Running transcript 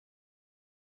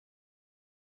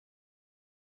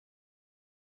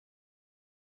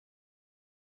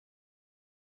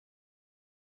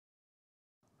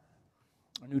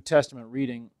New Testament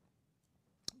reading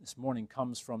this morning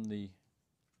comes from the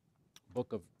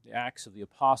book of the Acts of the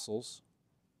Apostles,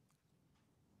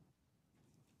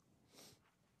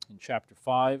 in chapter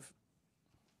 5.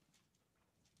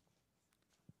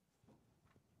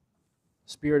 The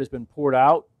Spirit has been poured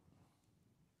out.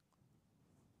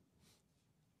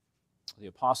 The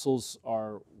apostles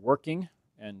are working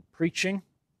and preaching,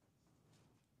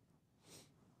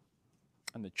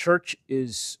 and the church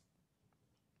is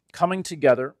coming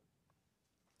together,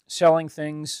 selling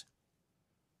things,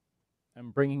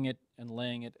 and bringing it and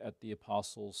laying it at the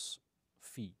apostles'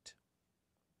 feet.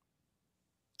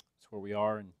 That's where we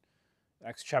are in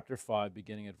Acts chapter 5,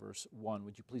 beginning at verse 1.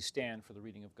 Would you please stand for the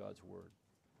reading of God's Word?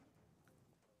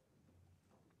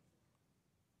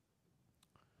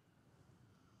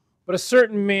 But a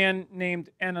certain man named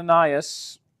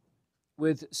Ananias,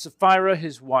 with Sapphira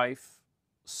his wife,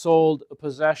 sold a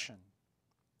possession.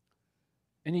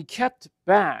 And he kept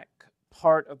back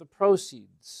part of the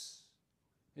proceeds,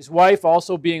 his wife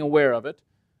also being aware of it,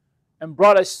 and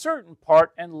brought a certain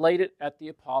part and laid it at the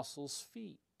apostles'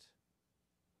 feet.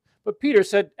 But Peter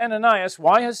said, Ananias,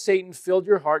 why has Satan filled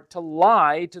your heart to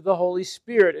lie to the Holy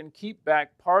Spirit and keep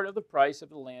back part of the price of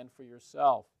the land for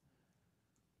yourself?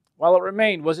 While it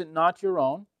remained, was it not your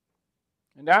own?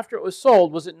 And after it was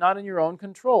sold, was it not in your own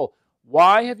control?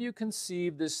 Why have you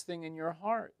conceived this thing in your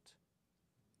heart?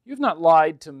 You have not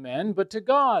lied to men, but to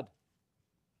God.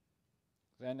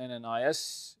 Then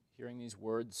Ananias, hearing these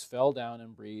words, fell down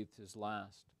and breathed his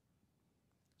last.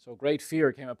 So great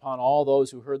fear came upon all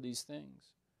those who heard these things.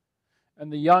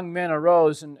 And the young men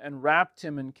arose and wrapped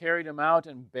him and carried him out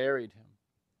and buried him.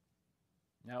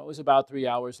 Now it was about 3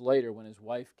 hours later when his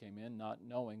wife came in, not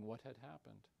knowing what had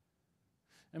happened.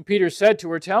 And Peter said to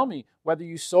her, tell me whether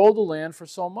you sold the land for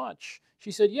so much.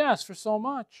 She said, yes, for so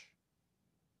much.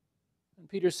 And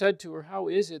Peter said to her, how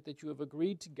is it that you have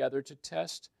agreed together to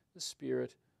test the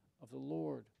Spirit of the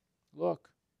Lord? Look,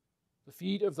 the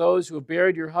feet of those who have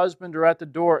buried your husband are at the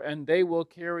door, and they will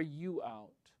carry you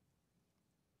out.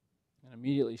 And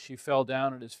immediately she fell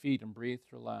down at his feet and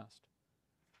breathed her last.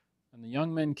 And the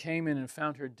young men came in and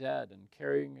found her dead, and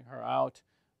carrying her out,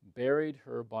 buried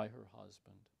her by her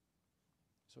husband.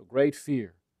 So great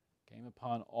fear came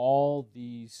upon all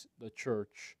the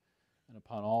church, and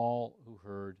upon all who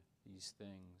heard these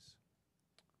things.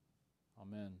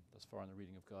 Amen. Thus far in the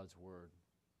reading of God's Word.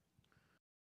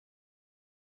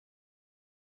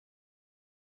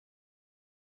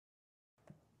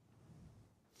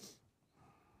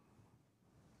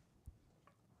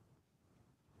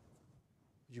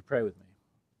 Would you pray with me?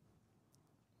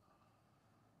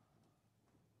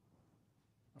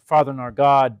 Our Father and our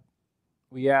God,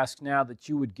 we ask now that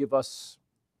you would give us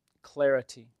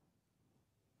clarity,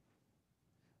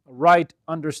 a right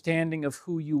understanding of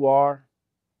who you are,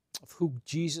 of who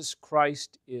Jesus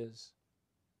Christ is,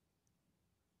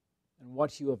 and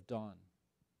what you have done.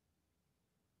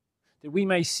 That we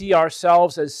may see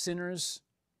ourselves as sinners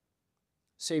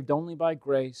saved only by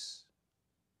grace,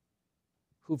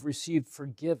 who've received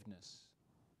forgiveness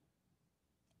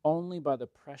only by the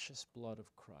precious blood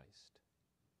of Christ.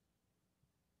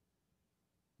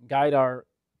 Guide our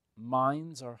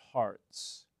minds, our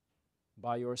hearts,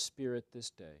 by your Spirit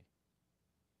this day.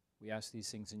 We ask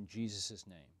these things in Jesus'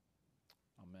 name.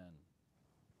 Amen.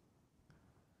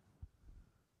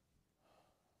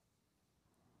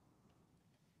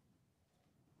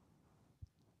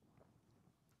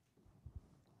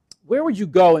 Where would you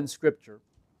go in Scripture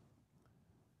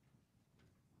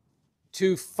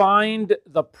to find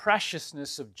the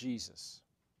preciousness of Jesus?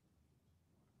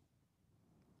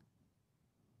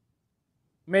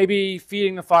 Maybe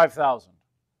feeding the 5,000.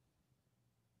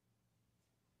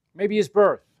 Maybe his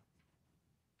birth.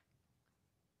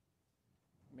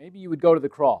 Maybe you would go to the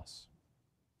cross.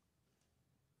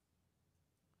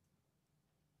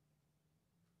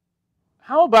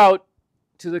 How about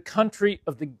to the country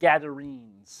of the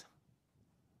Gadarenes?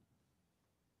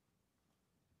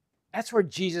 That's where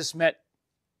Jesus met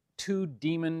 2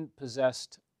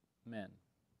 demon-possessed men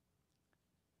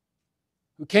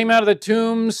who came out of the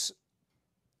tombs,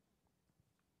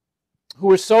 who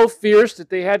were so fierce that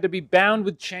they had to be bound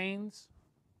with chains.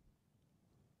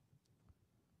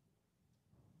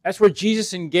 That's where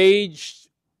Jesus engaged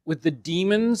with the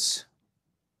demons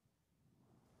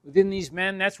within these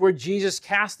men. That's where Jesus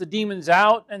cast the demons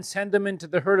out and sent them into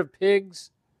the herd of pigs,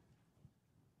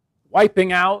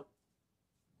 wiping out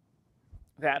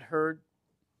that herd.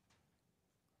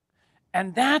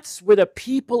 And that's where the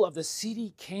people of the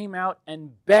city came out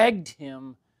and begged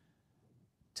him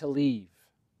to leave.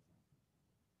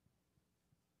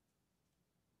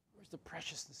 Where's the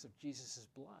preciousness of Jesus'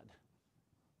 blood?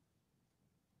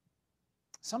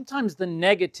 sometimes the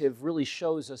negative really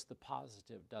shows us the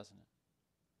positive, doesn't it?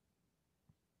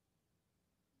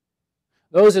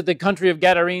 Those at the country of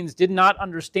Gadarenes did not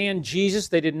understand Jesus.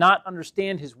 They did not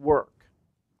understand his work.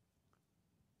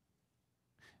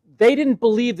 They didn't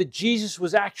believe that Jesus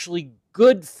was actually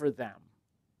good for them.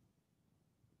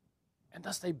 And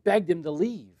thus they begged him to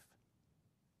leave.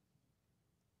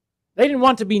 They didn't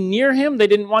want to be near him. They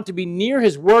didn't want to be near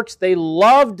his works. They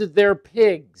loved their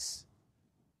pigs.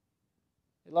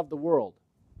 They loved the world.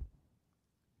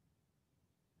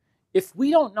 If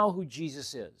we don't know who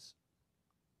Jesus is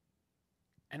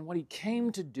and what he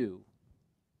came to do,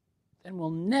 then we'll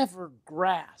never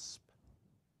grasp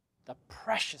the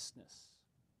preciousness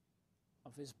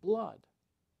of his blood.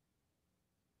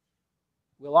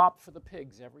 We'll opt for the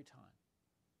pigs every time.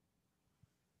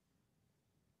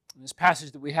 In this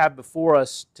passage that we have before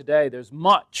us today, there's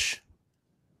much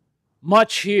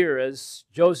here as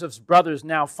Joseph's brothers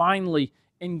now finally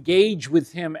engage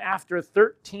with him after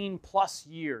 13 plus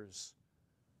years.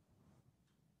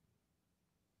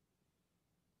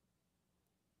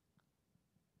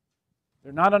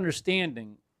 They're not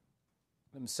understanding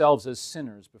themselves as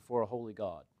sinners before a holy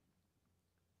God.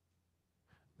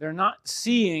 They're not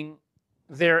seeing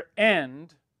their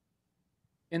end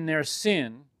in their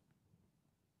sin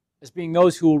as being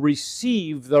those who will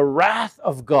receive the wrath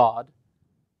of God.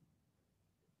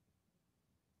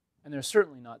 And they're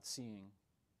certainly not seeing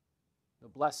the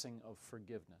blessing of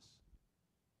forgiveness.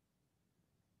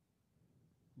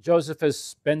 Joseph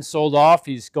has been sold off.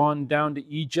 He's gone down to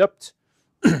Egypt,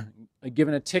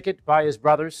 given a ticket by his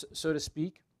brothers, so to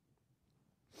speak.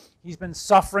 He's been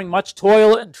suffering much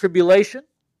toil and tribulation.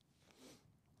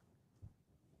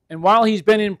 And while he's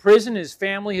been in prison, his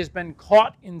family has been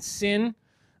caught in sin.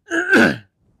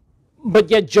 But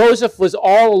yet Joseph was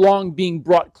all along being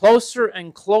brought closer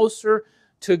and closer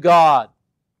to God.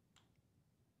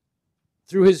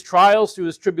 Through his trials, through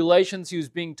his tribulations, he was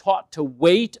being taught to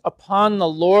wait upon the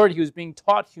Lord. He was being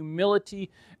taught humility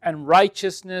and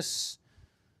righteousness.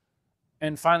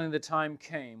 And finally the time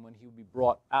came when he would be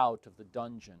brought out of the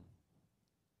dungeon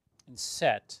and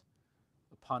set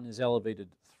upon his elevated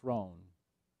throne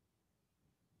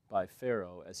by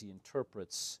Pharaoh as he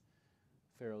interprets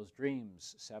Pharaoh's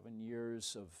dreams. 7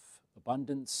 years of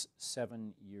abundance,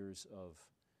 7 years of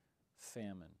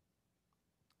famine.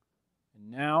 And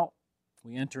now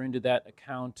we enter into that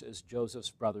account as Joseph's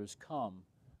brothers come,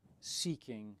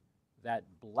 seeking that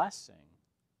blessing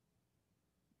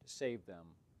to save them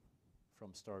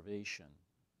from starvation.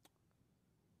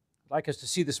 I'd like us to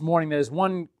see this morning that as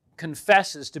one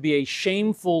confesses to be a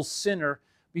shameful sinner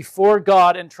before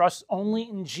God and trusts only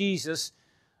in Jesus,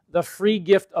 the free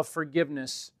gift of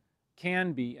forgiveness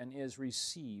can be and is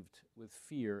received with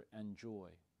fear and joy.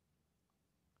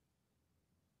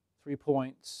 3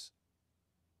 points.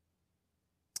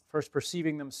 First,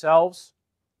 perceiving themselves,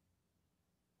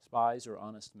 spies or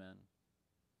honest men.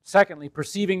 Secondly,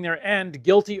 perceiving their end,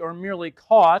 guilty or merely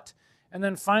caught. And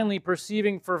then finally,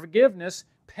 perceiving forgiveness,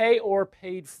 pay or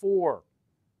paid for.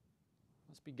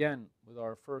 Let's begin with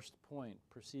our first point,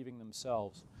 perceiving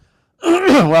themselves.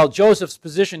 Well, Joseph's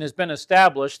position has been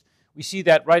established. We see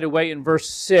that right away in verse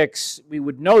 6. We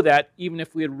would know that even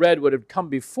if we had read what had come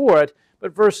before it.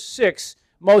 But verse 6,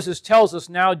 Moses tells us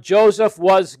now Joseph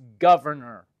was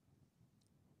governor.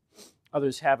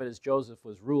 Others have it as Joseph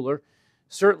was ruler.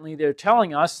 Certainly they're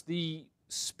telling us, the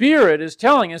Spirit is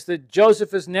telling us that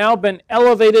Joseph has now been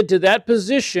elevated to that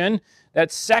position.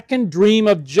 That second dream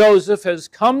of Joseph has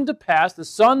come to pass. The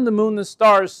sun, the moon, the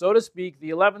stars, so to speak,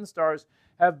 the 11 stars,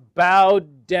 have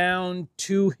bowed down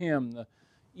to him.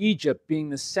 Egypt being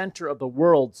the center of the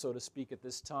world, so to speak, at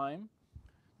this time,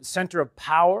 the center of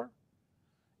power.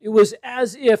 It was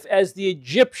as if, as the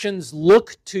Egyptians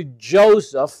looked to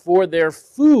Joseph for their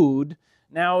food,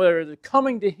 now they're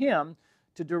coming to him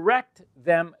to direct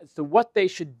them as to what they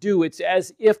should do. It's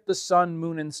as if the sun,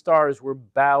 moon, and stars were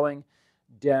bowing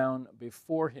down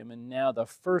before him. And now the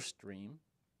first dream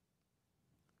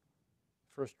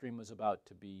was about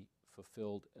to be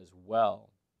fulfilled as well.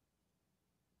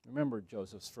 Remember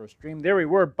Joseph's first dream. There we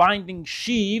were, binding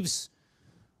sheaves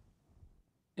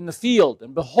in the field.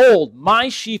 And behold, my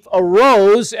sheaf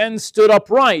arose and stood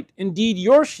upright. Indeed,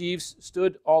 your sheaves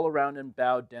stood all around and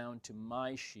bowed down to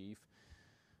my sheaf.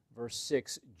 Verse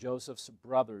 6, Joseph's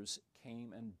brothers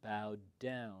came and bowed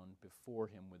down before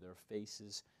him with their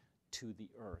faces to the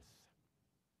earth.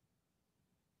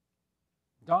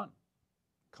 Done.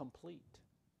 Complete.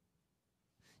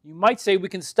 You might say we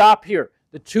can stop here.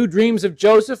 The 2 dreams of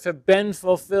Joseph have been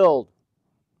fulfilled.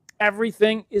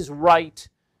 Everything is right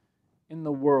in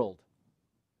the world.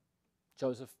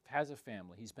 Joseph has a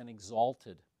family. He's been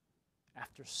exalted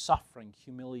after suffering,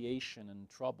 humiliation, and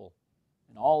trouble,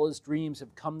 and all his dreams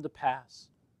have come to pass.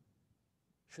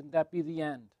 Shouldn't that be the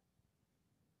end?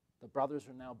 The brothers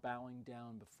are now bowing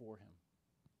down before him.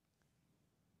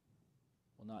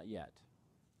 Well, not yet.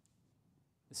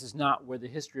 This is not where the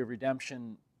history of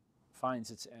redemption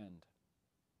finds its end.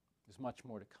 There's much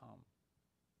more to come.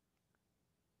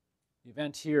 The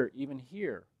event here, even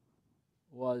here,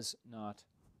 was not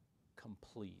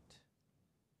complete.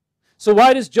 So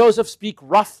why does Joseph speak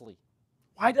roughly?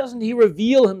 Why doesn't he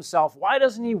reveal himself? Why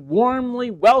doesn't he warmly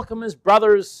welcome his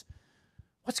brothers?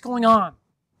 What's going on?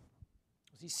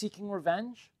 Was he seeking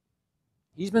revenge?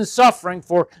 He's been suffering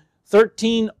for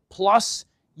 13 plus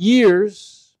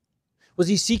years. Was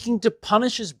he seeking to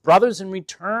punish his brothers in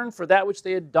return for that which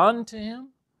they had done to him?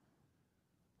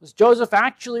 Was Joseph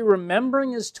actually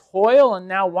remembering his toil and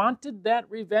now wanted that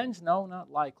revenge? No,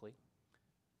 not likely.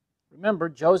 Remember,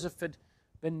 Joseph had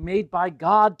been made by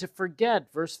God to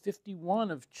forget. Verse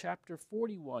 51 of chapter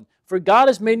 41. For God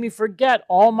has made me forget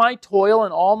all my toil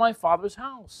and all my father's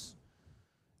house.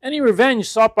 Any revenge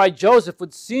sought by Joseph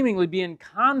would seemingly be in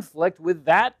conflict with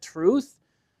that truth.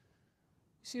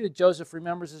 You see that Joseph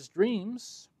remembers his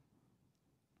dreams.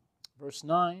 Verse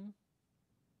 9.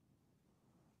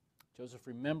 Joseph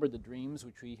remembered the dreams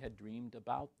which he had dreamed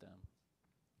about them.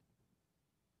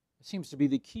 It seems to be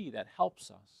the key that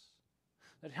helps us.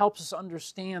 That helps us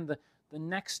understand the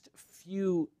next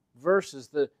few verses,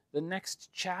 the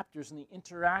next chapters, and the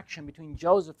interaction between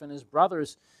Joseph and his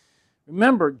brothers.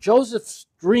 Remember, Joseph's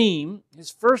dream,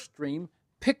 his first dream,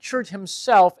 pictured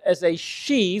himself as a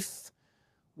sheaf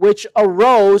which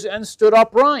arose and stood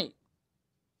upright.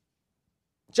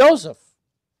 Joseph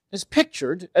is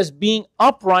pictured as being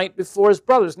upright before his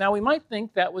brothers. Now, we might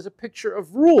think that was a picture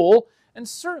of rule, and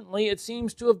certainly it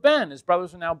seems to have been. His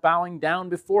brothers are now bowing down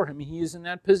before him. He is in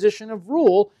that position of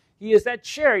rule. He is that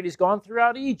chariot. He's gone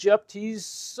throughout Egypt.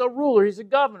 He's a ruler. He's a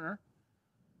governor.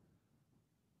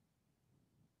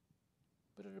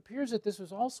 But it appears that this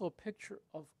was also a picture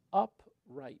of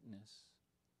uprightness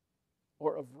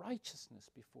or of righteousness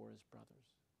before his brothers.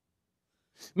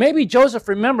 Maybe Joseph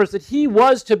remembers that he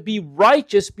was to be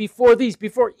righteous before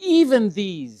even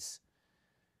these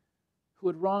who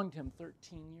had wronged him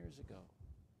 13 years ago.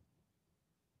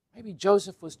 Maybe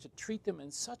Joseph was to treat them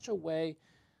in such a way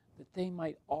that they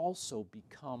might also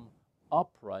become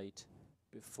upright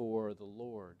before the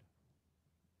Lord.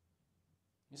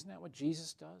 Isn't that what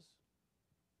Jesus does?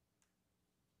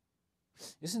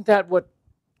 Isn't that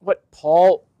what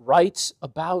Paul writes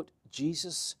about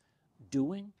Jesus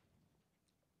doing?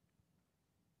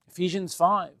 Ephesians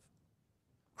 5.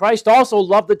 Christ also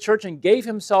loved the church and gave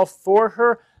himself for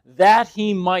her, that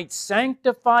he might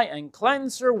sanctify and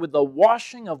cleanse her with the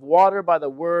washing of water by the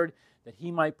word, that he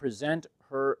might present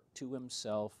her to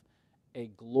himself a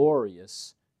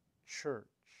glorious church,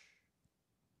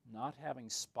 not having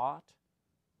spot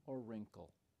or wrinkle,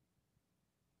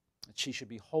 that she should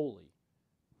be holy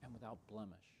and without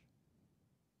blemish.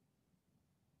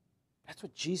 That's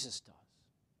what Jesus does.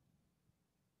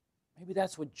 Maybe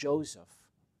that's what Joseph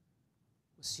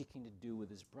was seeking to do with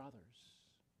his brothers.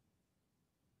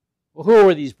 Well, who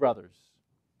were these brothers?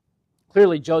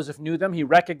 Clearly, Joseph knew them. He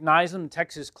recognized them. The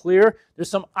text is clear. There's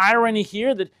some irony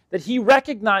here that he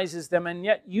recognizes them and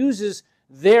yet uses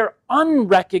their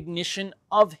unrecognition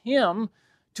of him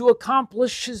to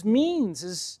accomplish his means,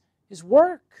 his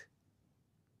work.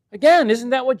 Again, isn't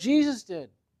that what Jesus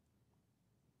did?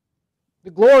 The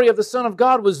glory of the Son of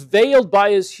God was veiled by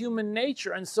his human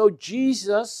nature, and so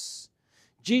Jesus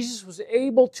was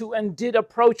able to and did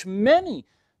approach many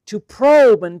to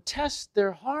probe and test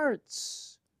their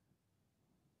hearts.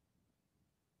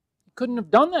 He couldn't have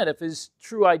done that if his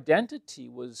true identity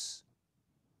was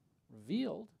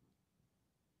revealed.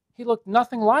 He looked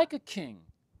nothing like a king.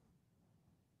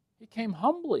 He came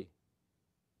humbly.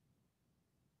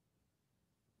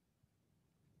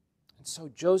 And so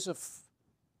Joseph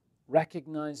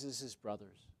recognizes his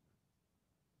brothers,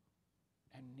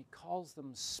 and he calls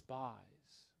them spies.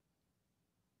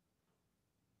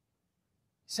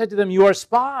 He said to them, "You are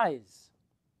spies."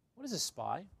 What is a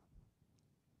spy?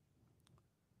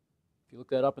 If you look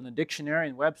that up in the dictionary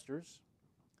in Webster's,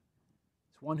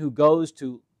 it's one who goes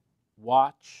to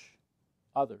watch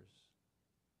others,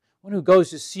 one who goes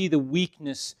to see the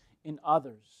weakness in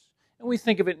others. And we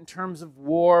think of it in terms of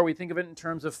war. We think of it in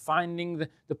terms of finding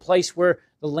the place where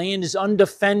the land is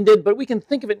undefended. But we can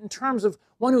think of it in terms of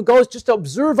one who goes just to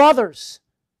observe others,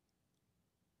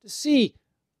 to see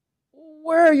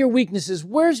where are your weaknesses,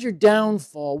 where's your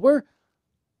downfall, what's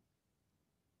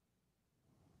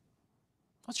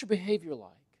your behavior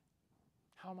like?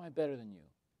 How am I better than you?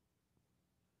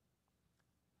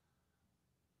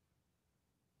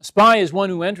 A spy is one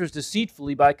who enters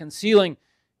deceitfully by concealing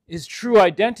his true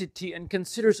identity and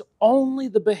considers only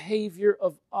the behavior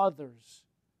of others,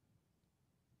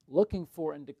 looking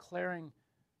for and declaring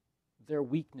their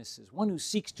weaknesses. One who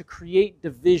seeks to create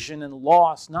division and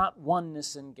loss, not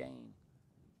oneness and gain.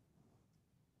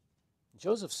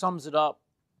 Joseph sums it up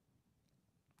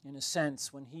in a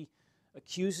sense when he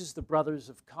accuses the brothers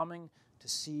of coming to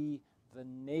see the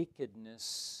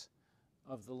nakedness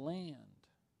of the land,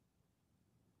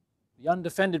 the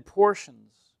undefended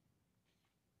portions.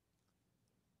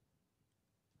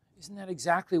 Isn't that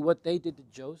exactly what they did to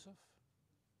Joseph?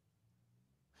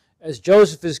 As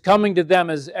Joseph is coming to them,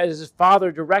 as his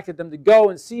father directed them to go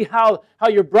and see how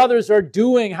your brothers are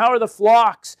doing, how are the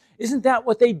flocks? Isn't that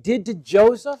what they did to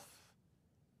Joseph?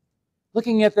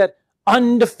 Looking at that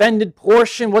undefended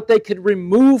portion, what they could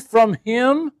remove from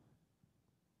him,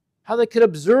 how they could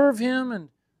observe him and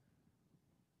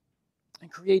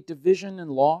create division and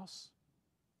loss.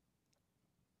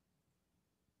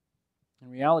 In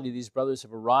reality, these brothers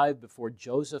have arrived before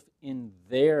Joseph in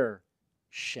their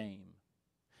shame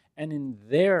and in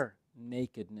their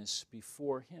nakedness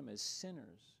before him as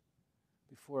sinners,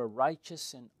 before a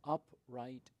righteous and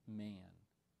upright man.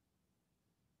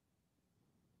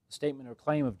 The statement or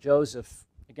claim of Joseph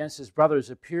against his brothers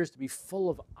appears to be full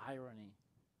of irony,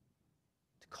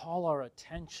 to call our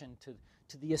attention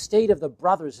to the estate of the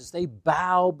brothers as they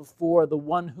bow before the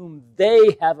one whom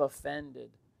they have offended.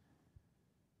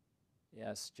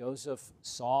 Yes, Joseph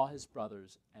saw his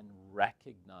brothers and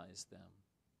recognized them.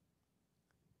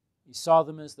 He saw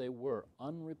them as they were,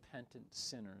 unrepentant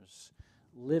sinners,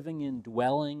 living and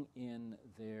dwelling in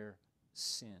their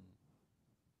sin.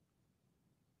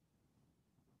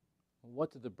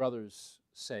 What did the brothers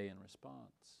say in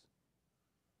response?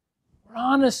 We're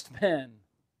honest men.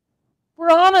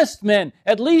 We're honest men.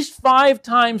 At least 5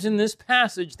 times in this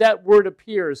passage that word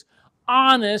appears.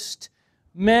 Honest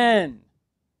men.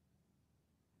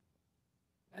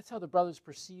 That's how the brothers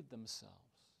perceived themselves.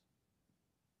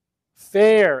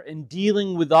 Fair in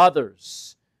dealing with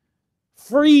others.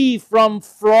 Free from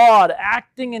fraud,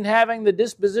 acting and having the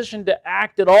disposition to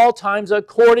act at all times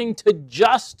according to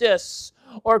justice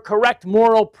or correct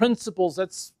moral principles.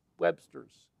 That's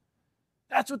Webster's.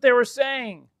 That's what they were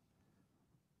saying.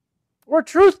 We're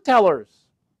truth tellers.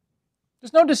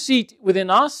 There's no deceit within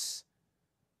us.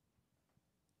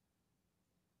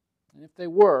 And if they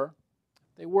were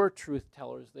truth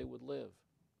tellers, they would live.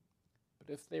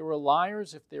 But if they were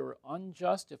liars, if they were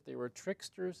unjust, if they were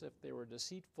tricksters, if they were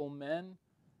deceitful men,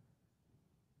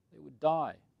 they would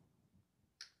die,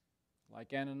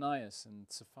 like Ananias and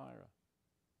Sapphira,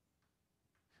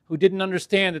 who didn't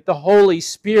understand that the Holy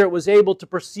Spirit was able to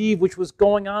perceive which was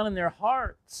going on in their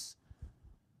hearts.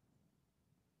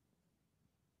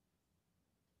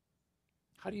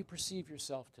 How do you perceive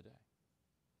yourself today?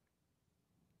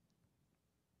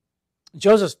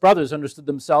 Joseph's brothers understood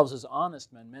themselves as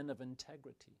honest men, men of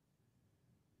integrity.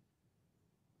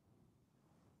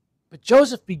 But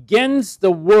Joseph begins the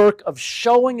work of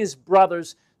showing his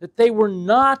brothers that they were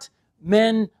not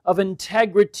men of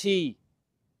integrity,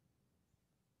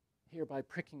 here by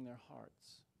pricking their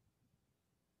hearts,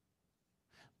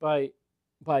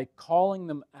 by calling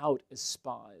them out as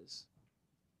spies.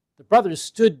 The brothers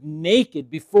stood naked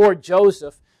before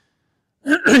Joseph.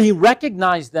 He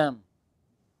recognized them.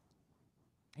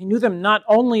 He knew them not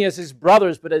only as his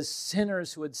brothers, but as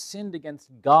sinners who had sinned against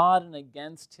God and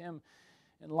against him.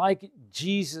 And like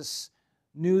Jesus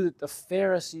knew that the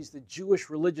Pharisees, the Jewish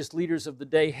religious leaders of the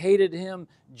day, hated him,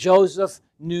 Joseph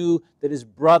knew that his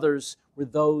brothers were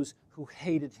those who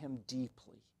hated him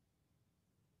deeply.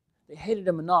 They hated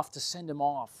him enough to send him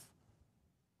off,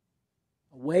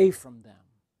 away from them,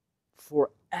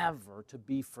 forever to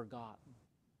be forgotten.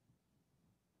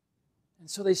 And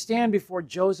so they stand before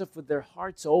Joseph with their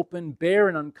hearts open, bare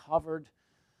and uncovered,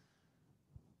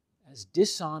 as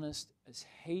dishonest, as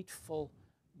hateful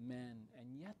men, and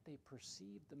yet they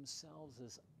perceive themselves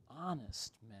as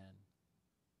honest men.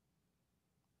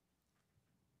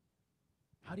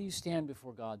 How do you stand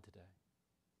before God today?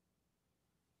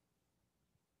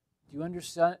 Do you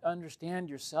understand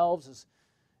yourselves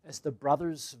as the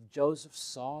brothers of Joseph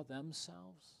saw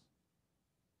themselves?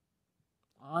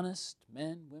 Honest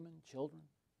men, women, children.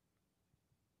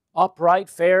 Upright,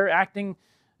 fair, acting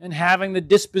and having the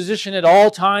disposition at all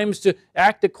times to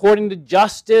act according to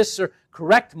justice or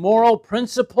correct moral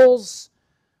principles.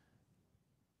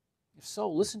 If so,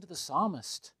 listen to the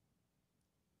psalmist.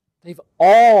 They've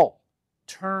all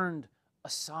turned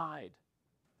aside.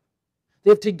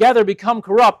 They've together become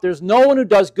corrupt. There's no one who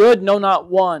does good, no, not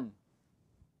one.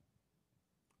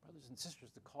 Brothers and sisters,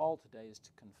 the call today is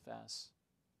to confess.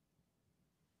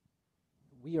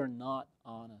 We are not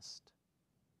honest.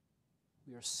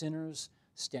 We are sinners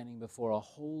standing before a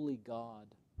holy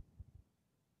God.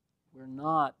 We're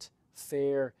not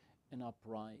fair and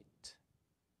upright.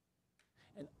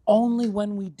 And only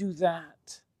when we do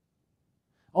that,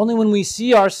 only when we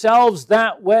see ourselves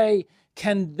that way,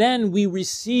 can then we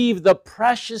receive the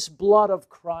precious blood of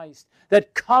Christ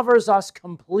that covers us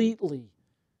completely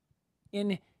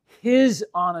in His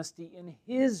honesty, in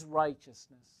His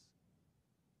righteousness.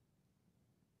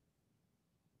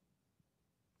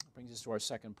 That brings us to our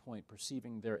second point,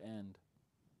 perceiving their end.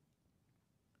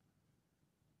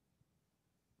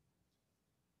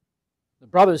 The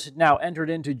brothers had now entered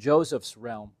into Joseph's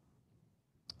realm.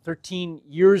 13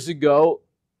 years ago,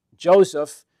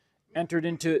 Joseph entered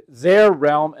into their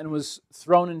realm and was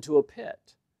thrown into a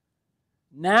pit.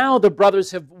 Now the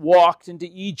brothers have walked into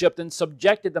Egypt and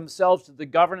subjected themselves to the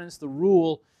governance, the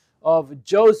rule of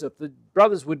Joseph. The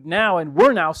brothers would now and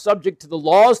were now subject to the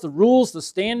laws, the rules, the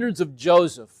standards of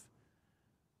Joseph.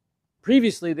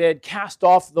 Previously, they had cast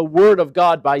off the word of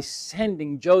God by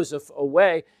sending Joseph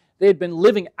away. They had been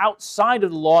living outside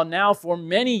of the law now for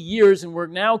many years and were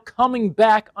now coming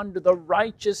back under the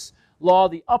righteous law,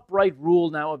 the upright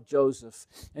rule now of Joseph.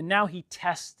 And now he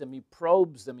tests them, he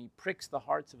probes them, he pricks the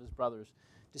hearts of his brothers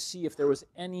to see if there was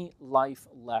any life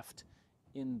left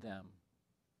in them.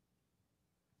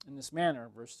 In this manner,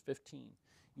 verse 15,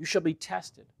 you shall be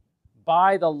tested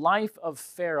by the life of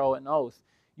Pharaoh, an oath.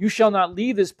 You shall not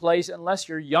leave this place unless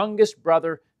your youngest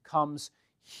brother comes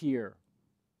here.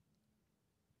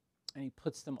 And he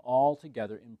puts them all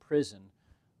together in prison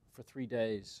for 3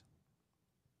 days.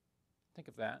 Think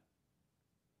of that.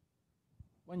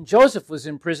 When Joseph was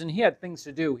in prison, he had things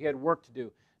to do. He had work to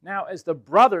do. Now, as the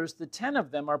brothers, the 10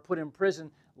 of them are put in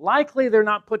prison, likely they're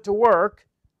not put to work.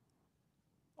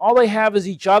 All they have is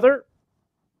each other.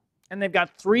 And they've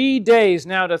got 3 days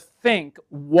now to think,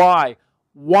 why?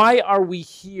 Why are we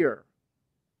here?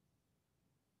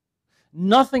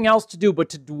 Nothing else to do but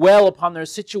to dwell upon their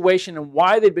situation and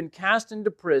why they'd been cast into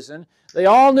prison. They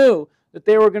all knew that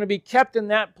they were going to be kept in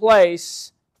that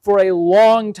place for a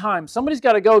long time. Somebody's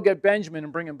got to go get Benjamin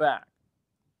and bring him back.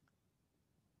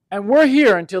 And we're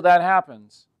here until that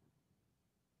happens.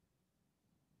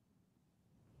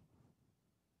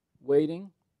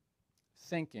 Waiting,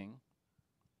 thinking,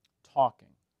 talking.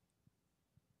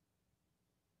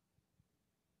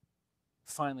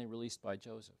 Finally released by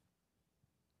Joseph,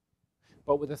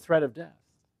 but with a threat of death.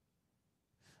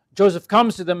 Joseph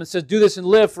comes to them and says, do this and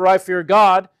live, for I fear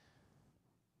God.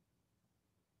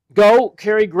 Go,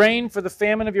 carry grain for the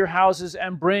famine of your houses,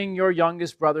 and bring your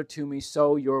youngest brother to me,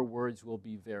 so your words will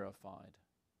be verified.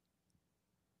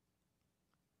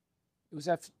 It was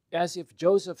as if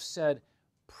Joseph said,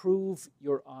 prove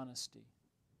your honesty.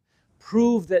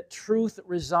 Prove that truth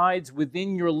resides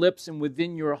within your lips and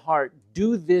within your heart.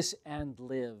 Do this and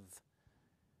live.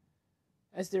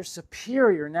 As their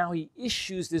superior, now he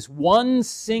issues this one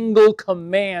single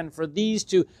command for these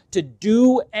two to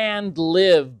do and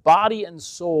live. Body and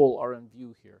soul are in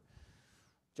view here.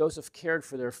 Joseph cared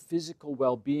for their physical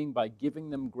well-being by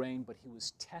giving them grain, but he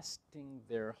was testing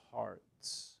their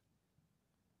hearts.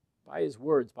 By his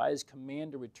words, by his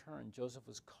command to return, Joseph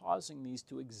was causing these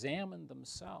to examine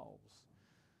themselves.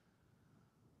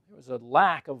 There was a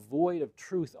lack, a void of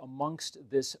truth amongst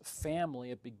this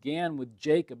family. It began with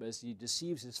Jacob as he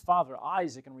deceives his father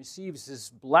Isaac and receives his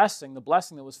blessing, the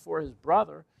blessing that was for his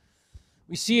brother.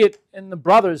 We see it in the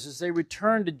brothers as they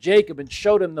returned to Jacob and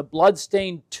showed him the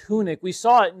blood-stained tunic. We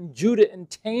saw it in Judah and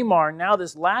Tamar. Now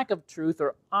this lack of truth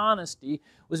or honesty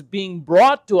was being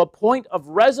brought to a point of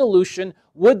resolution.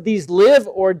 Would these live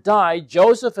or die?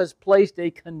 Joseph has placed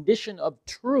a condition of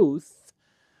truth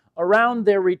around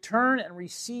their return and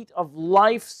receipt of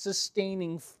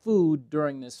life-sustaining food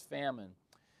during this famine.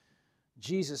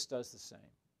 Jesus does the same,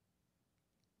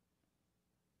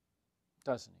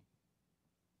 doesn't he?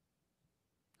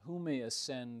 Who may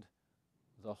ascend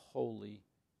the holy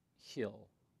hill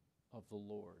of the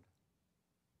Lord?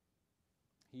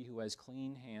 He who has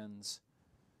clean hands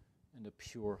and a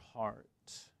pure heart.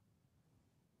 It's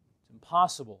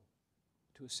impossible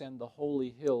to ascend the holy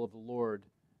hill of the Lord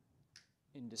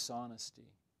in dishonesty,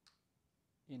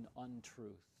 in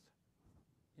untruth,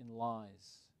 in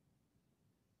lies.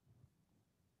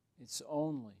 It's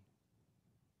only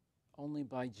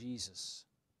by Jesus,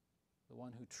 the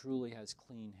one who truly has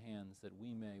clean hands, that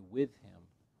we may, with him,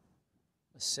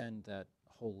 ascend that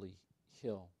holy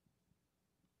hill.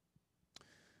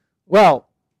 Well,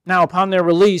 now upon their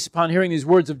release, upon hearing these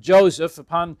words of Joseph,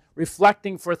 upon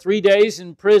reflecting for 3 days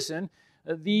in prison,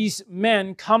 these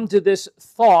men come to this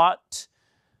thought: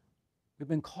 we've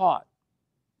been caught.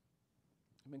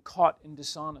 We've have been caught in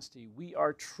dishonesty. We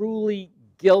are truly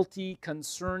guilty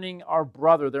concerning our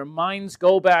brother. Their minds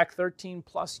go back 13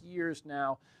 plus years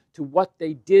now to what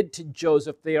they did to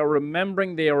Joseph. They are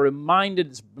remembering, they are reminded,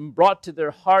 it's been brought to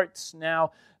their hearts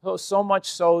now, so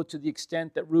much so to the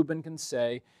extent that Reuben can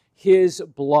say, his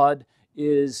blood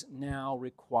is now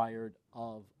required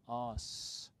of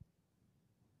us.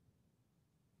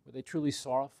 Were they truly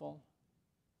sorrowful?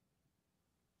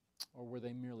 Or were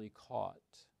they merely caught?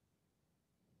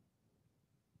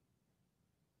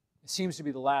 It seems to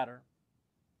be the latter.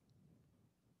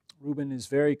 Reuben is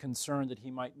very concerned that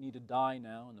he might need to die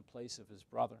now in the place of his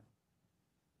brother.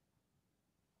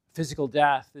 Physical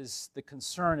death is the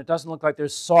concern. It doesn't look like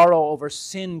there's sorrow over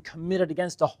sin committed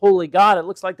against a holy God. It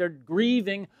looks like they're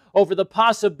grieving over the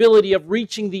possibility of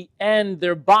reaching the end,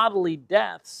 their bodily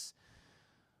deaths.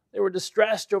 They were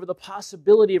distressed over the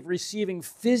possibility of receiving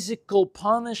physical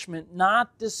punishment,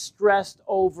 not distressed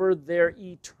over their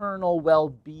eternal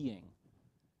well-being.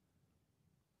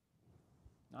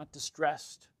 Not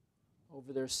distressed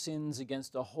over their sins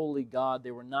against a holy God.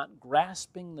 They were not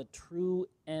grasping the true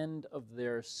end of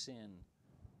their sin,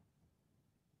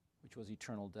 which was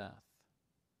eternal death.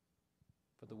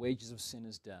 For the wages of sin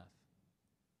is death.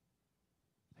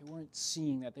 They weren't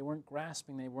seeing that. They weren't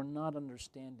grasping. They were not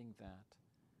understanding that.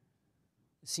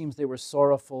 It seems they were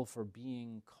sorrowful for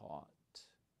being caught.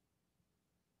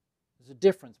 There's a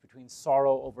difference between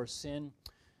sorrow over sin,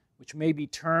 which may be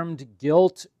termed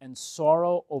guilt, and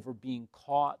sorrow over being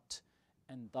caught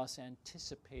and thus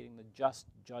anticipating the just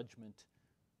judgment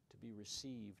to be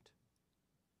received.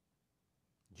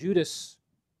 Judas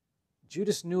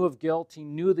knew of guilt. He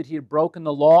knew that he had broken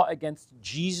the law against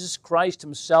Jesus Christ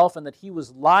himself and that he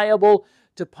was liable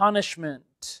to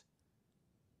punishment.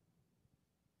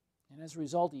 And as a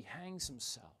result, he hangs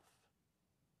himself.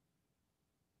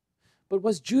 But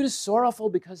was Judas sorrowful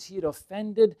because he had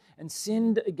offended and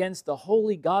sinned against the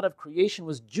holy God of creation?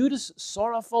 Was Judas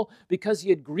sorrowful because he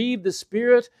had grieved the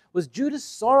Spirit? Was Judas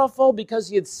sorrowful because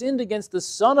he had sinned against the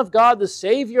Son of God, the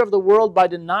Savior of the world, by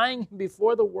denying him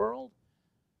before the world?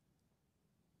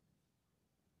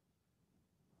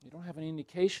 You don't have any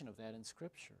indication of that in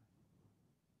Scripture.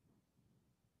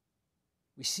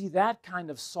 We see that kind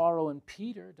of sorrow in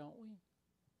Peter, don't we?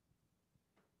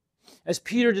 As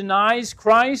Peter denies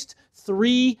Christ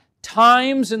 3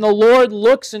 times, and the Lord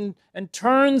looks and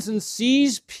turns and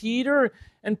sees Peter,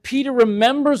 and Peter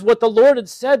remembers what the Lord had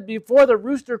said before the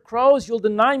rooster crows, you'll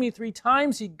deny me 3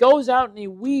 times. He goes out and he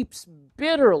weeps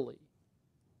bitterly.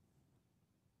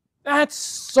 That's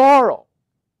sorrow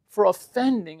for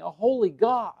offending a holy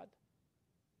God.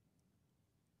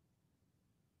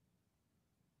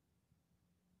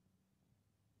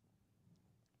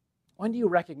 When do you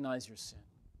recognize your sin?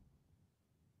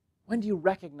 When do you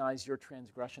recognize your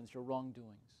transgressions, your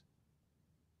wrongdoings?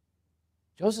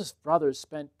 Joseph's brothers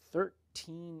spent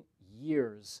 13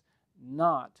 years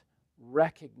not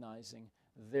recognizing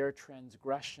their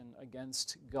transgression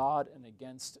against God and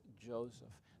against Joseph.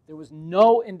 There was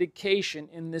no indication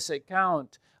in this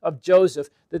account of Joseph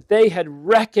that they had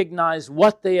recognized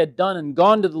what they had done and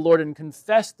gone to the Lord and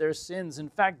confessed their sins. In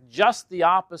fact, just the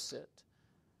opposite.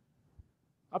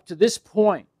 Up to this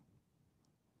point,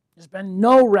 there's been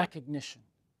no recognition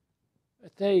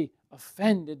that they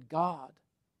offended God.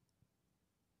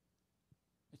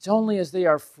 It's only as they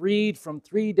are freed from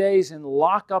 3 days in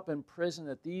lockup in prison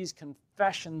that these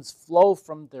confessions flow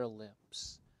from their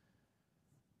lips.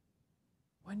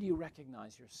 When do you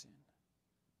recognize your sin?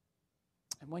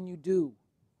 And when you do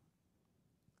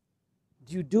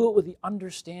you do it with the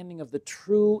understanding of the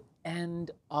true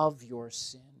end of your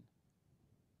sin?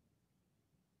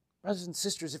 Brothers and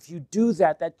sisters, if you do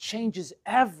that, that changes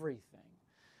everything.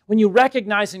 When you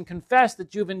recognize and confess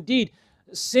that you've indeed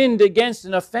sinned against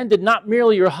and offended not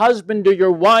merely your husband or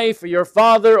your wife or your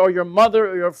father or your mother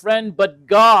or your friend, but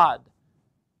God.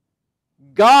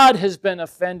 God has been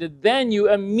offended. Then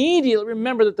you immediately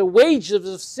remember that the wages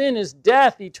of sin is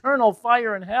death, eternal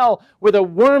fire in hell, where the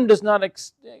worm does not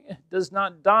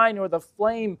die nor the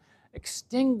flame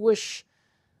extinguish.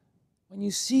 When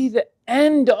you see the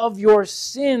end of your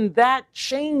sin, that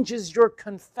changes your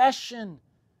confession.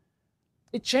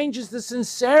 It changes the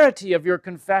sincerity of your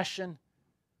confession.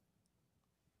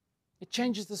 It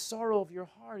changes the sorrow of your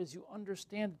heart as you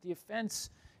understand that the offense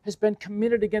has been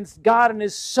committed against God and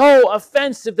is so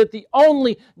offensive that the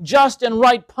only just and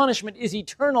right punishment is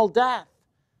eternal death.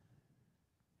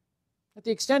 At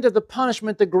the extent of the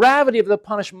punishment, the gravity of the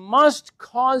punishment must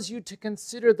cause you to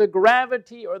consider the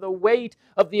gravity or the weight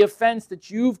of the offense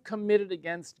that you've committed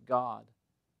against God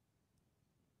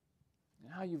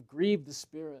and how you've grieved the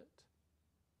Spirit.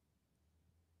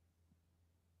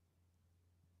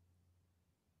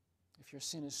 if your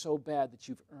sin is so bad that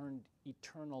you've earned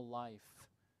eternal life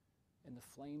in the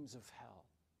flames of hell.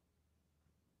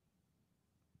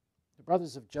 The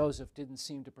brothers of Joseph didn't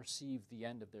seem to perceive the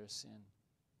end of their sin,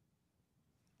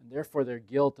 and therefore their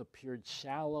guilt appeared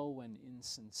shallow and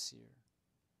insincere.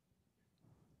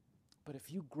 But if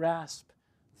you grasp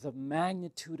the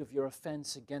magnitude of your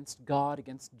offense against God,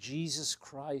 against Jesus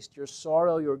Christ, your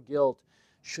sorrow, your guilt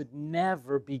should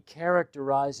never be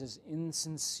characterized as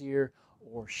insincere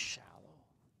or shallow.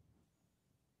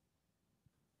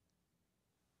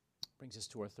 Brings us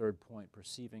to our third point,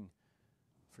 perceiving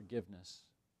forgiveness.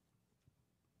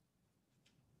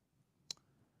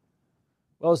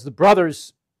 Well, as the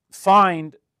brothers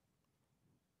find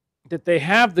that they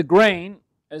have the grain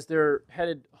as they're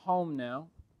headed home now,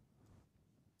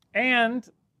 and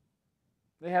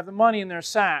they have the money in their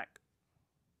sack,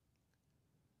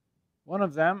 one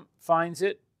of them finds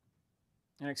it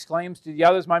and exclaims to the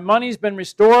others, "My money's been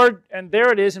restored, and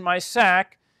there it is in my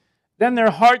sack." Then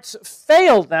their hearts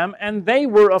failed them, and they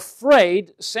were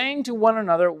afraid, saying to one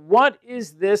another, "What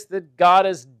is this that God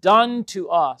has done to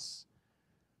us?"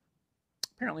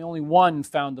 Apparently only one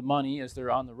found the money as they're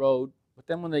on the road. But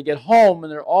then when they get home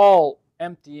and they're all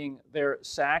emptying their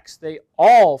sacks, they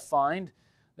all find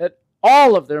that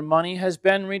all of their money has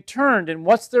been returned. And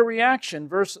what's their reaction?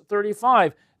 Verse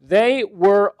 35, they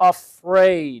were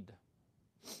afraid.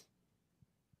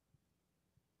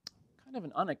 Kind of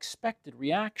an unexpected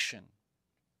reaction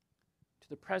to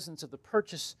the presence of the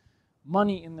purchase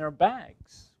money in their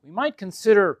bags. We might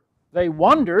consider they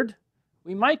wondered.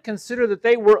 We might consider that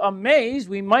they were amazed.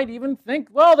 We might even think,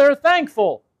 well, they're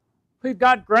thankful. We've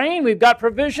got grain, we've got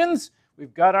provisions,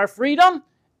 we've got our freedom,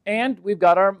 and we've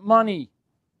got our money.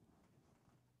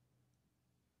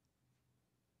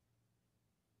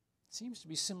 It seems to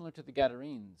be similar to the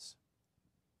Gadarenes,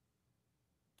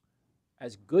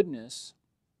 as goodness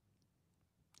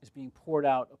is being poured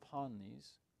out upon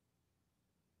these.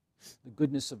 The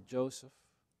goodness of Joseph.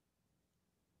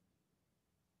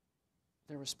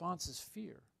 Their response is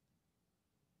fear.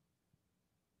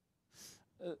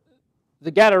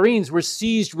 The Gadarenes were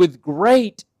seized with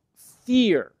great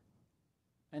fear,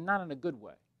 and not in a good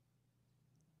way.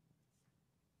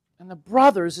 And the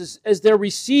brothers, as they're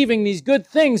receiving these good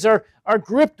things, are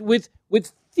gripped with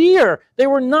fear. They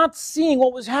were not seeing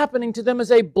what was happening to them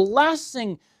as a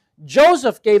blessing.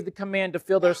 Joseph gave the command to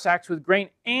fill their sacks with grain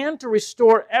and to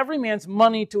restore every man's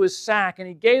money to his sack, and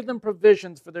he gave them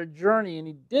provisions for their journey, and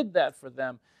he did that for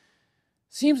them.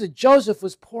 It seems that Joseph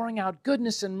was pouring out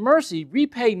goodness and mercy.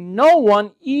 Repay no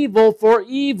one evil for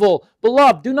evil.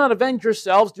 Beloved, do not avenge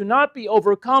yourselves. Do not be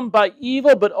overcome by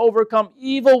evil, but overcome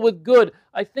evil with good.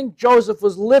 I think Joseph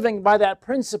was living by that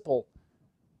principle.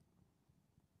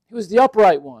 He was the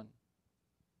upright one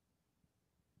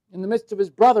in the midst of his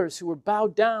brothers who were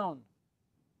bowed down.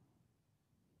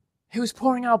 He was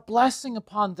pouring out blessing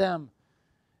upon them,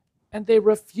 and they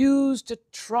refused to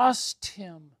trust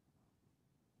him.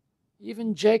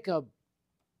 Even Jacob.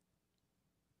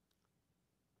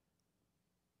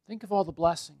 Think of all the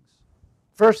blessings.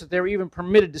 First, that they were even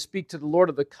permitted to speak to the Lord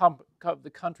of the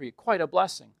country. Quite a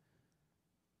blessing.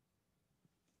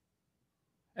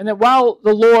 And that while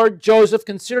the Lord, Joseph,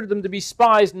 considered them to be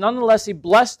spies, nonetheless he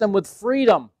blessed them with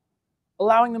freedom,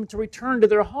 allowing them to return to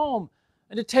their home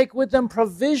and to take with them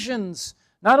provisions,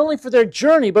 not only for their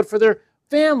journey, but for their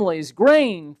families,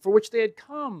 grain for which they had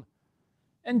come.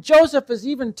 And Joseph is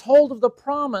even told of the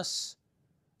promise.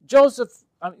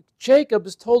 Jacob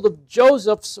is told of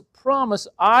Joseph's promise,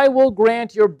 "I will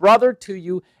grant your brother to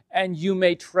you, and you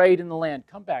may trade in the land."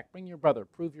 Come back, bring your brother,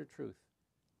 prove your truth.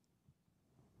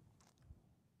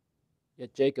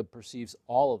 Yet Jacob perceives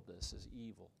all of this as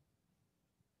evil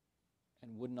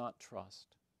and would not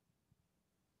trust.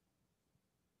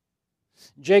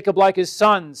 Jacob, like his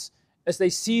sons, as they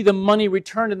see the money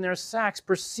returned in their sacks,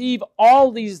 perceive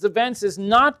all these events as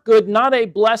not good, not a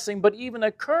blessing, but even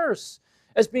a curse,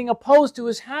 as being opposed to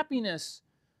his happiness.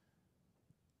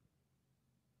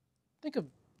 Think of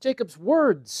Jacob's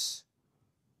words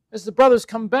as the brothers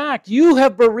come back. "You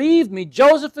have bereaved me.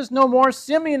 Joseph is no more,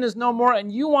 Simeon is no more,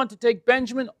 and you want to take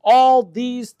Benjamin. All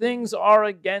these things are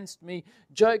against me."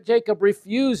 Jacob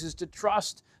refuses to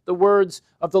trust the words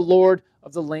of the Lord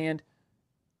of the land,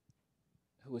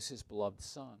 who is his beloved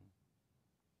son.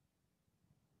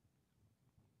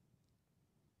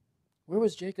 Where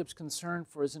was Jacob's concern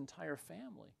for his entire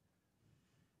family?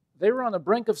 They were on the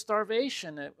brink of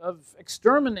starvation, of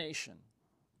extermination.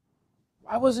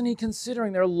 Why wasn't he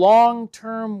considering their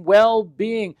long-term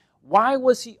well-being? Why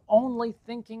was he only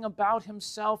thinking about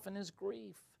himself and his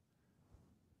grief?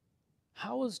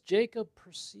 How was Jacob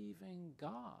perceiving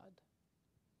God?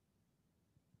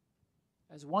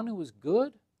 as one who is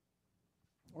good,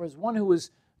 or as one who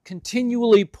is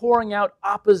continually pouring out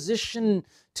opposition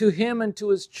to him and to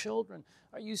his children?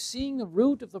 Are you seeing the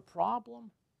root of the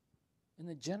problem in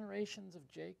the generations of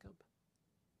Jacob?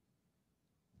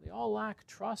 They all lack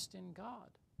trust in God.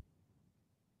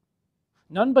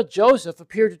 None but Joseph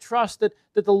appeared to trust that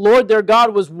the Lord their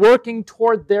God was working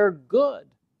toward their good.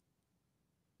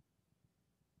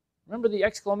 Remember the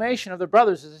exclamation of the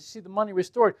brothers as they see the money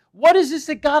restored. What is this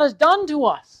that God has done to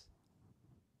us?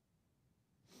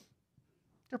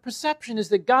 Their perception is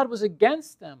that God was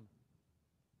against them.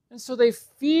 And so they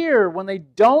fear when they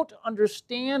don't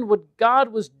understand what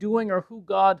God was doing or who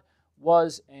God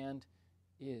was and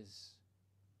is.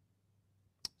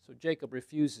 So Jacob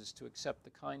refuses to accept the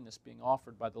kindness being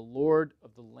offered by the Lord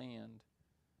of the land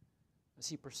as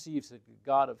he perceives that the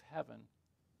God of heaven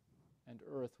and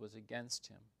earth was against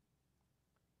him.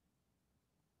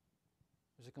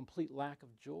 There's a complete lack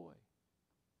of joy.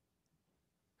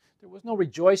 There was no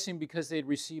rejoicing because they had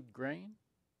received grain.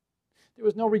 There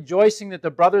was no rejoicing that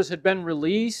the brothers had been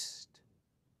released.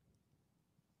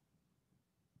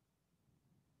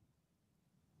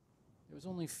 There was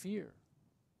only fear.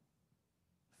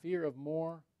 Fear of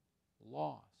more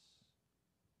loss.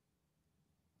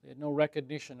 They had no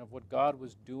recognition of what God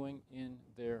was doing in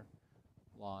their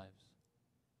lives.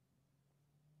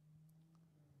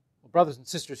 Well, brothers and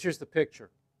sisters, here's the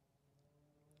picture.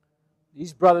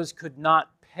 These brothers could not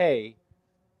pay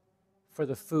for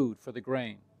the food, for the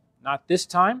grain. Not this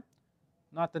time,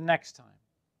 not the next time.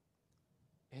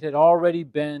 It had already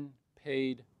been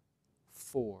paid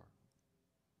for.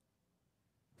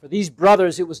 For these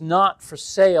brothers, it was not for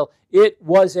sale. It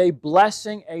was a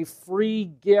blessing, a free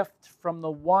gift from the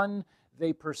one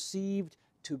they perceived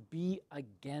to be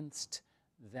against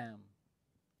them.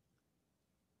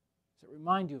 Does it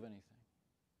remind you of anything?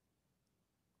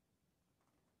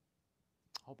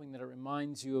 Hoping that it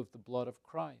reminds you of the blood of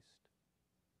Christ.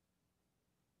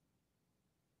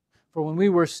 For when we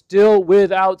were still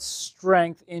without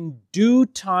strength, in due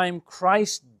time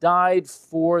Christ died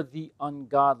for the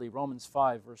ungodly. Romans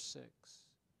 5, verse 6.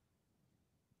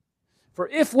 For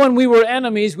if when we were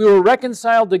enemies, we were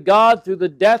reconciled to God through the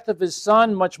death of His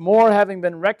Son, much more, having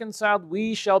been reconciled,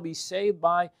 we shall be saved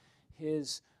by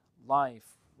His life.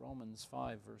 Romans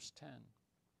 5, verse 10.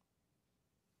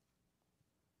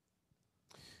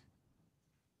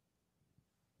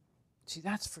 See,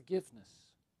 that's forgiveness.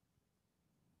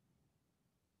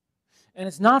 And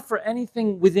it's not for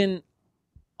anything within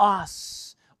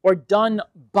us or done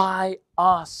by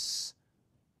us.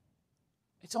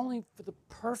 It's only for the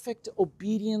perfect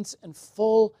obedience and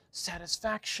full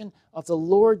satisfaction of the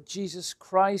Lord Jesus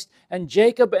Christ. And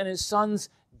Jacob and his sons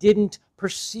didn't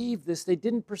perceive this. They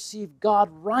didn't perceive God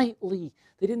rightly.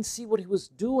 They didn't see what He was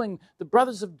doing. The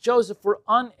brothers of Joseph were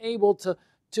unable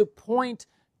to point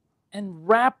and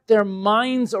wrap their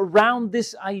minds around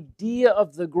this idea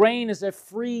of the grain as a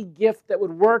free gift that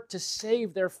would work to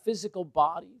save their physical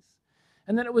bodies.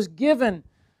 And then it was given,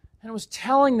 and it was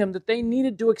telling them that they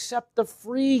needed to accept the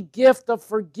free gift of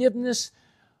forgiveness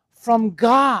from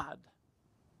God.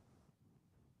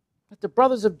 That the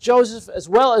brothers of Joseph, as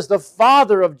well as the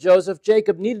father of Joseph,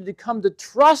 Jacob, needed to come to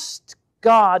trust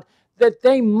God that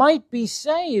they might be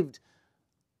saved.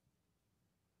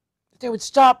 They would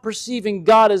stop perceiving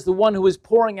God as the one who was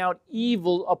pouring out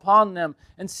evil upon them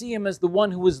and see Him as the one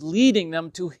who was leading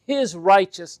them to His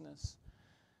righteousness.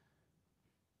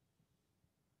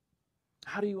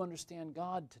 How do you understand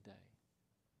God today?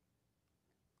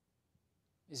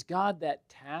 Is God that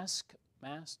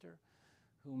taskmaster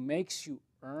who makes you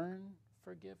earn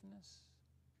forgiveness?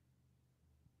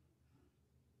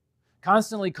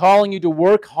 Constantly calling you to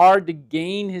work hard to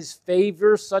gain His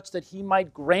favor such that He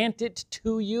might grant it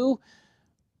to you?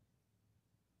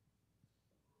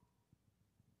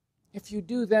 If you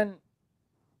do, then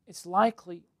it's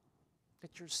likely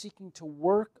that you're seeking to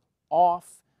work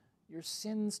off your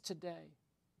sins today.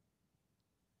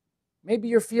 Maybe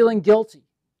you're feeling guilty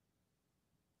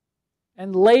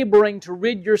and laboring to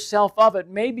rid yourself of it.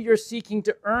 Maybe you're seeking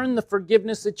to earn the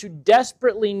forgiveness that you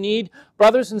desperately need.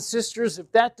 Brothers and sisters,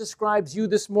 if that describes you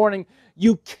this morning,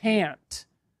 you can't.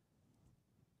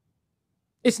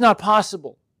 It's not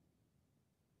possible.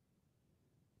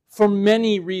 For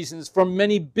many reasons, for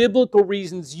many biblical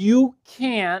reasons, you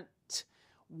can't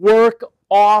work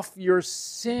off your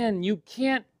sin. You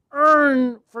can't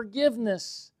earn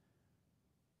forgiveness.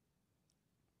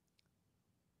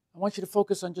 I want you to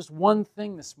focus on just one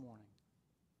thing this morning.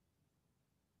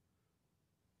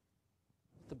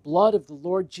 The blood of the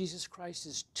Lord Jesus Christ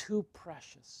is too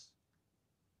precious.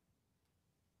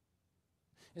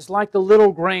 It's like the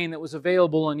little grain that was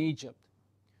available in Egypt,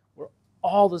 where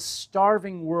all the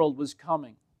starving world was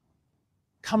coming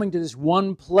to this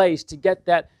one place to get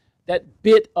that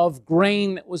bit of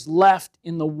grain that was left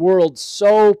in the world,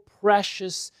 so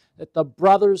precious that the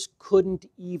brothers couldn't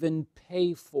even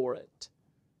pay for it.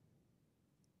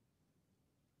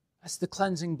 That's the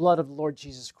cleansing blood of the Lord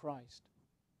Jesus Christ,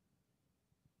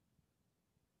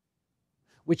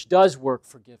 which does work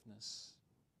forgiveness,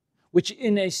 which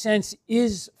in a sense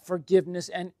is forgiveness,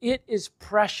 and it is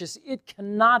precious. It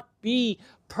cannot be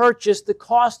purchased. The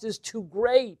cost is too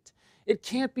great. It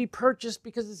can't be purchased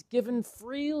because it's given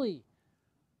freely.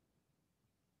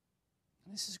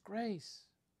 And this is grace.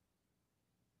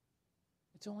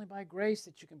 It's only by grace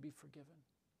that you can be forgiven.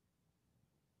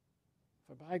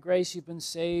 For by grace you've been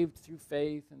saved through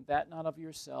faith, and that not of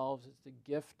yourselves. It's the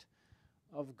gift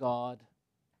of God,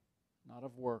 not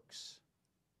of works,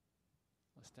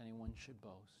 lest anyone should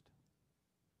boast.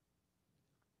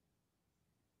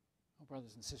 Oh,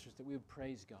 brothers and sisters, that we would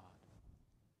praise God,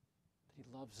 that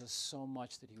He loves us so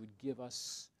much that He would give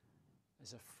us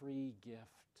as a free gift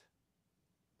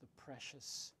the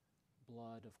precious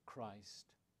blood of Christ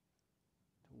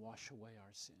to wash away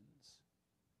our sins.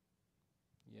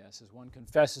 Yes, as one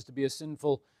confesses to be a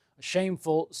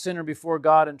shameful sinner before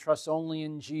God and trusts only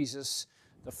in Jesus,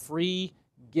 the free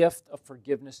gift of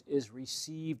forgiveness is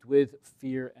received with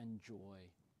fear and joy.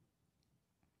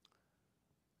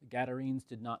 The Gadarenes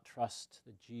did not trust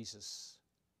that Jesus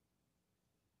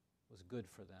was good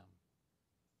for them.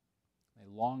 They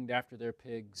longed after their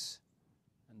pigs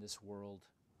and this world.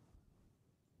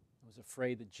 I was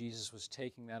afraid that Jesus was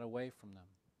taking that away from them.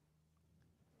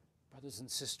 Brothers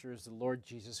and sisters, the Lord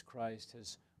Jesus Christ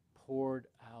has poured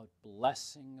out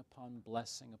blessing upon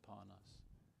us.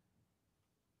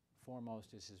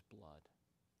 Foremost is His blood.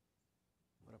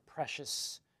 What a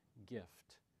precious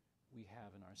gift we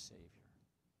have in our Savior.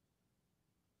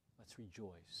 Let's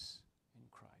rejoice in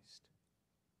Christ.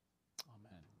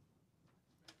 Amen.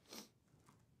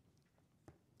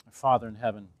 Our Father in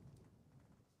heaven,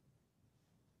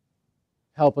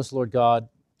 help us, Lord God.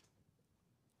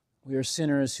 We are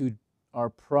sinners who are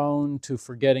prone to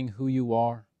forgetting who You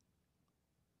are.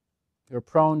 We are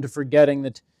prone to forgetting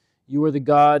that You are the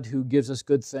God who gives us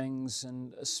good things,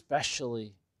 and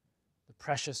especially the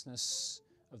preciousness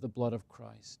of the blood of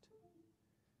Christ.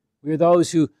 We are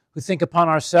those who think upon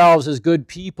ourselves as good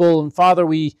people, and Father,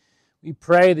 we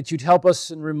pray that You'd help us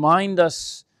and remind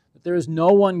us that there is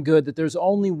no one good, that there's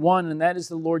only one, and that is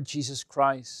the Lord Jesus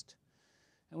Christ.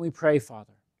 And we pray,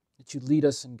 Father, that You'd lead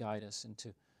us and guide us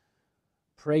into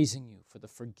praising You for the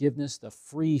forgiveness, the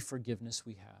free forgiveness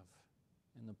we have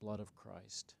in the blood of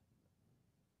Christ.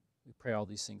 We pray all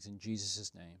these things in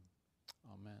Jesus' name.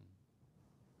 Amen.